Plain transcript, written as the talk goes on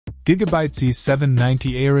Gigabyte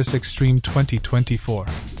Z790 Aorus Xtreme 2024.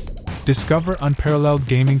 Discover unparalleled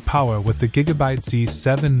gaming power with the Gigabyte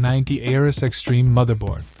Z790 Aorus Xtreme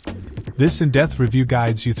motherboard. This in-depth review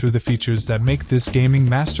guides you through the features that make this gaming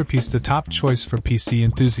masterpiece the top choice for PC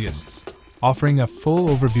enthusiasts, offering a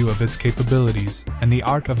full overview of its capabilities and the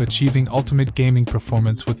art of achieving ultimate gaming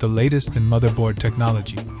performance with the latest in motherboard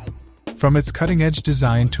technology. From its cutting-edge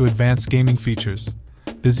design to advanced gaming features,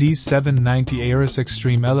 the Z790 Aorus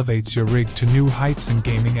Xtreme elevates your rig to new heights in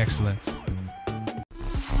gaming excellence.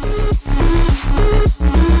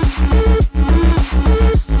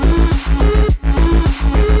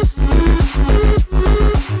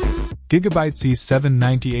 Gigabyte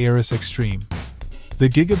Z790 Aorus Xtreme. The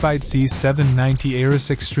Gigabyte Z790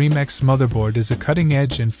 Aorus Xtreme X motherboard is a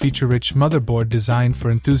cutting-edge and feature-rich motherboard designed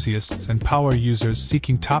for enthusiasts and power users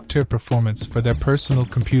seeking top-tier performance for their personal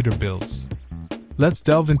computer builds. Let's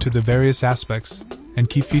delve into the various aspects and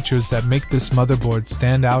key features that make this motherboard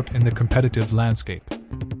stand out in the competitive landscape.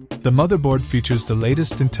 The motherboard features the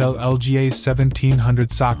latest Intel LGA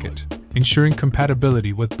 1700 socket, ensuring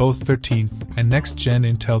compatibility with both 13th and next-gen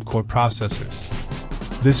Intel Core processors.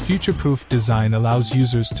 This future-proof design allows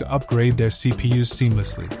users to upgrade their CPUs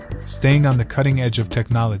seamlessly, staying on the cutting edge of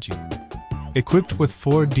technology. Equipped with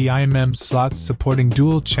 4 DIMM slots supporting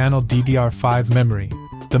dual-channel DDR5 memory,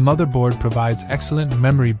 the motherboard provides excellent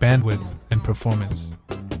memory bandwidth and performance.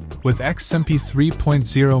 With XMP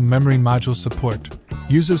 3.0 memory module support,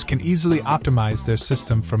 users can easily optimize their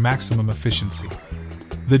system for maximum efficiency.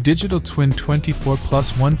 The digital twin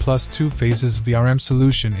 24+1+2 phases VRM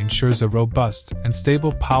solution ensures a robust and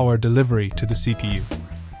stable power delivery to the CPU.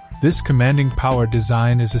 This commanding power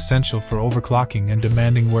design is essential for overclocking and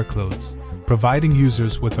demanding workloads, providing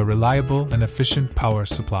users with a reliable and efficient power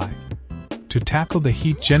supply. To tackle the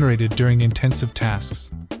heat generated during intensive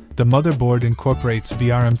tasks, the motherboard incorporates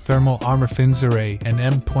VRM thermal armor fins array and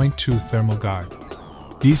M.2 thermal guard.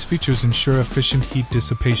 These features ensure efficient heat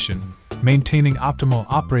dissipation, maintaining optimal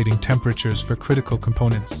operating temperatures for critical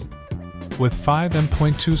components. With 5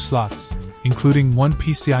 M.2 slots, including one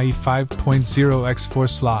PCIe 5.0 X4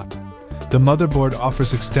 slot, the motherboard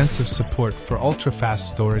offers extensive support for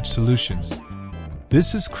ultra-fast storage solutions.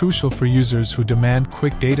 This is crucial for users who demand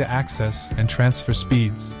quick data access and transfer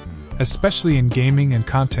speeds, especially in gaming and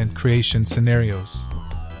content creation scenarios.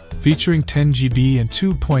 Featuring 10 GB and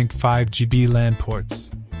 2.5 GB LAN ports,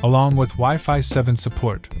 along with Wi-Fi 7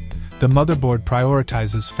 support, the motherboard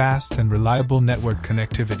prioritizes fast and reliable network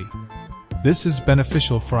connectivity. This is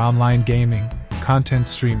beneficial for online gaming, content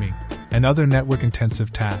streaming, and other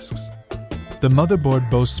network-intensive tasks. The motherboard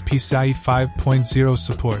boasts PCIe 5.0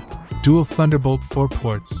 support, dual Thunderbolt 4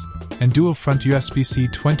 ports, and dual-front USB-C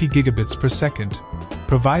 20 gigabits per second,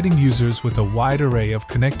 providing users with a wide array of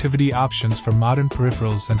connectivity options for modern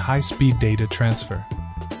peripherals and high-speed data transfer.